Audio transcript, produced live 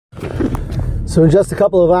So in just a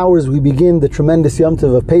couple of hours we begin the tremendous Yom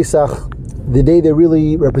Tov of Pasach, the day that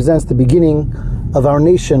really represents the beginning of our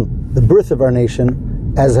nation, the birth of our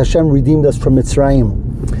nation, as Hashem redeemed us from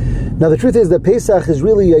Mitzrayim. Now the truth is that Pesach is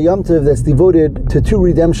really a Yom Tov that's devoted to two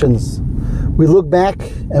redemptions. We look back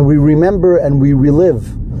and we remember and we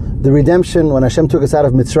relive the redemption when Hashem took us out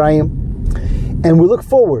of Mitzrayim, and we look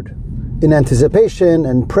forward in anticipation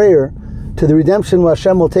and prayer to the redemption where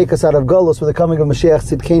Hashem will take us out of Golus with the coming of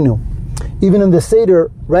Mashiach Tzidkenu. Even in the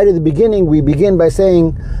Seder, right at the beginning, we begin by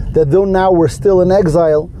saying that though now we're still in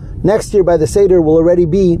exile, next year by the Seder we'll already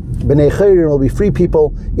be B'nei Chayrin, will be free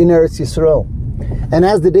people in Eretz Yisrael. And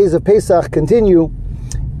as the days of Pesach continue,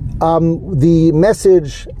 the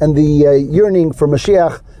message and the yearning for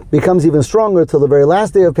Mashiach becomes even stronger till the very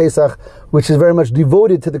last day of Pesach, which is very much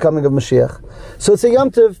devoted to the coming of Mashiach. So it's a Yom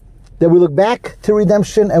Tov that we look back to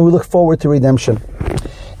redemption and we look forward to redemption.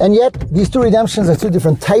 And yet, these two redemptions are two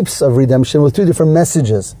different types of redemption with two different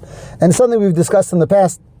messages. And something we've discussed in the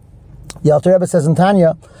past. The Alter Rebbe says in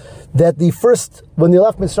Tanya that when they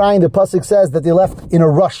left Mitzrayim, the Pasach says that they left in a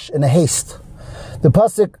rush, in a haste. The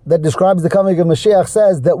Pasach that describes the coming of Mashiach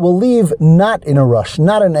says that we'll leave not in a rush,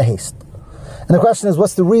 not in a haste. And the question is,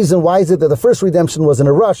 what's the reason? Why is it that the first redemption was in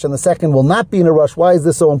a rush and the second will not be in a rush? Why is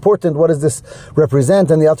this so important? What does this represent?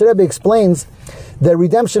 And the Alter Rebbe explains that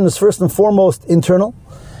redemption is first and foremost internal.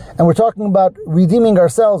 And we're talking about redeeming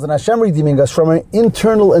ourselves and Hashem redeeming us from our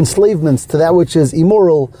internal enslavements to that which is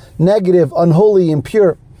immoral, negative, unholy,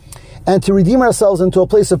 impure, and to redeem ourselves into a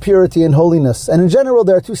place of purity and holiness. And in general,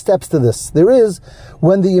 there are two steps to this. There is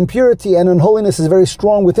when the impurity and unholiness is very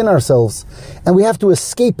strong within ourselves, and we have to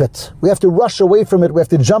escape it. We have to rush away from it. We have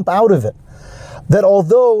to jump out of it. That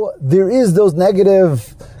although there is those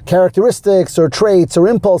negative characteristics or traits or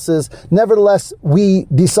impulses, nevertheless we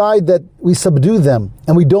decide that we subdue them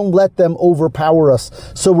and we don't let them overpower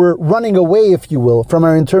us. So we're running away, if you will, from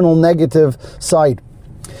our internal negative side.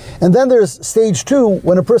 And then there's stage two,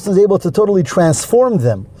 when a person is able to totally transform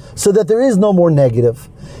them so that there is no more negative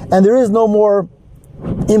and there is no more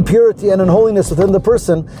impurity and unholiness within the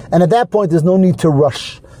person, and at that point there's no need to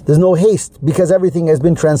rush. There's no haste because everything has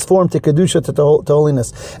been transformed to Kedusha, to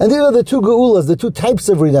holiness. And these are the two Geulas, the two types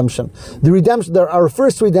of redemption. The redemption, our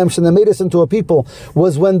first redemption that made us into a people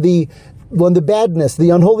was when the badness, the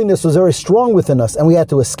unholiness was very strong within us and we had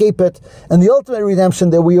to escape it. And the ultimate redemption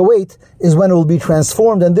that we await is when it will be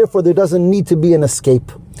transformed, and therefore there doesn't need to be an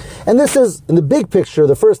escape. And this is, in the big picture,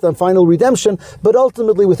 the first and final redemption, but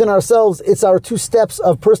ultimately within ourselves, it's our two steps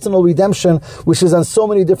of personal redemption, which is on so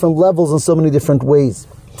many different levels and so many different ways.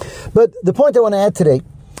 But the point I want to add today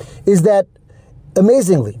is that,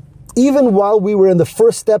 amazingly, even while we were in the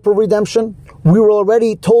first step of redemption, we were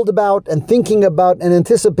already told about and thinking about and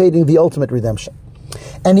anticipating the ultimate redemption.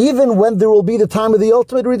 And even when there will be the time of the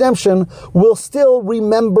ultimate redemption, we'll still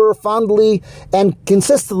remember fondly and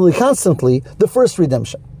consistently, constantly, the first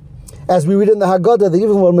redemption. As we read in the Haggadah, that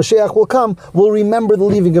even when Mashiach will come, we'll remember the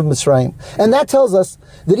leaving of Mitzrayim. And that tells us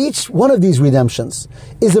that each one of these redemptions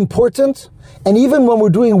is important, and even when we're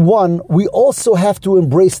doing one, we also have to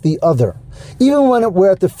embrace the other. Even when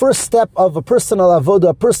we're at the first step of a personal avodah,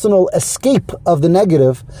 a personal escape of the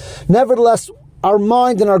negative, nevertheless, our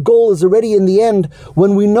mind and our goal is already in the end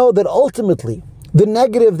when we know that ultimately the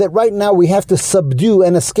negative that right now we have to subdue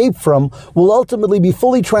and escape from will ultimately be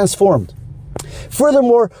fully transformed.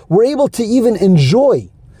 Furthermore, we're able to even enjoy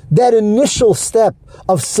that initial step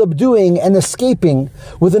of subduing and escaping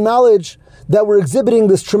with the knowledge that we're exhibiting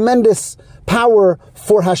this tremendous power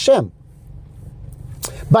for Hashem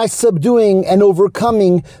by subduing and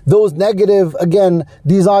overcoming those negative, again,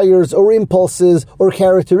 desires or impulses or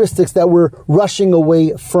characteristics that we're rushing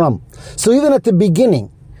away from. So even at the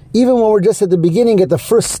beginning, even when we're just at the beginning, at the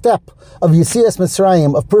first step of Yetzias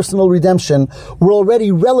Mitzrayim, of personal redemption, we're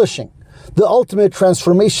already relishing the ultimate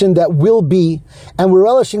transformation that will be, and we're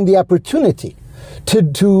relishing the opportunity to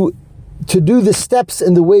do the steps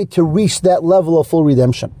in the way to reach that level of full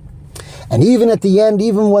redemption. And even at the end,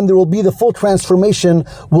 even when there will be the full transformation,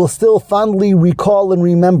 we'll still fondly recall and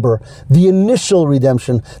remember the initial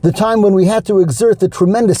redemption, the time when we had to exert the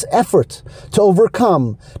tremendous effort to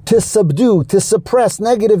overcome, to subdue, to suppress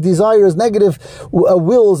negative desires, negative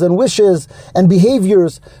wills and wishes and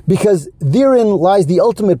behaviors, because therein lies the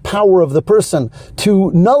ultimate power of the person to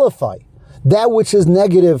nullify that which is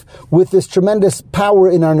negative with this tremendous power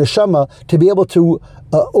in our neshama to be able to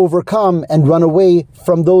overcome and run away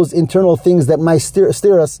from those internal things that might steer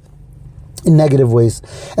us in negative ways.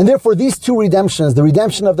 And therefore these two redemptions, the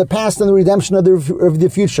redemption of the past and the redemption of the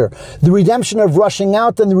future, the redemption of rushing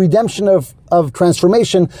out and the redemption of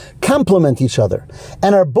transformation, complement each other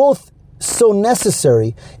and are both so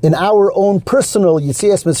necessary in our own personal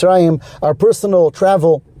Yetzias Mitzrayim, our personal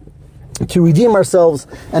travel to redeem ourselves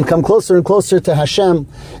and come closer and closer to Hashem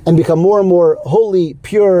and become more and more holy,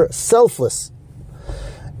 pure, selfless,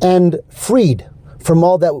 and freed from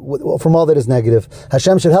all that is negative.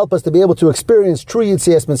 Hashem should help us to be able to experience true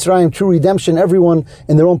Yetzias Mitzrayim, true redemption, everyone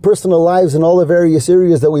in their own personal lives in all the various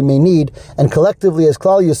areas that we may need, and collectively as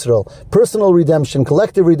Klal Yisrael, personal redemption,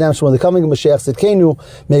 collective redemption, when the coming of Mashiach Tzidkenu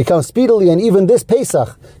may come speedily, and even this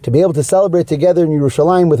Pesach, to be able to celebrate together in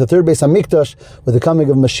Yerushalayim with the third Beis HaMikdash, with the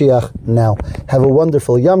coming of Mashiach now. Have a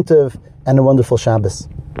wonderful Yom Tov and a wonderful Shabbos.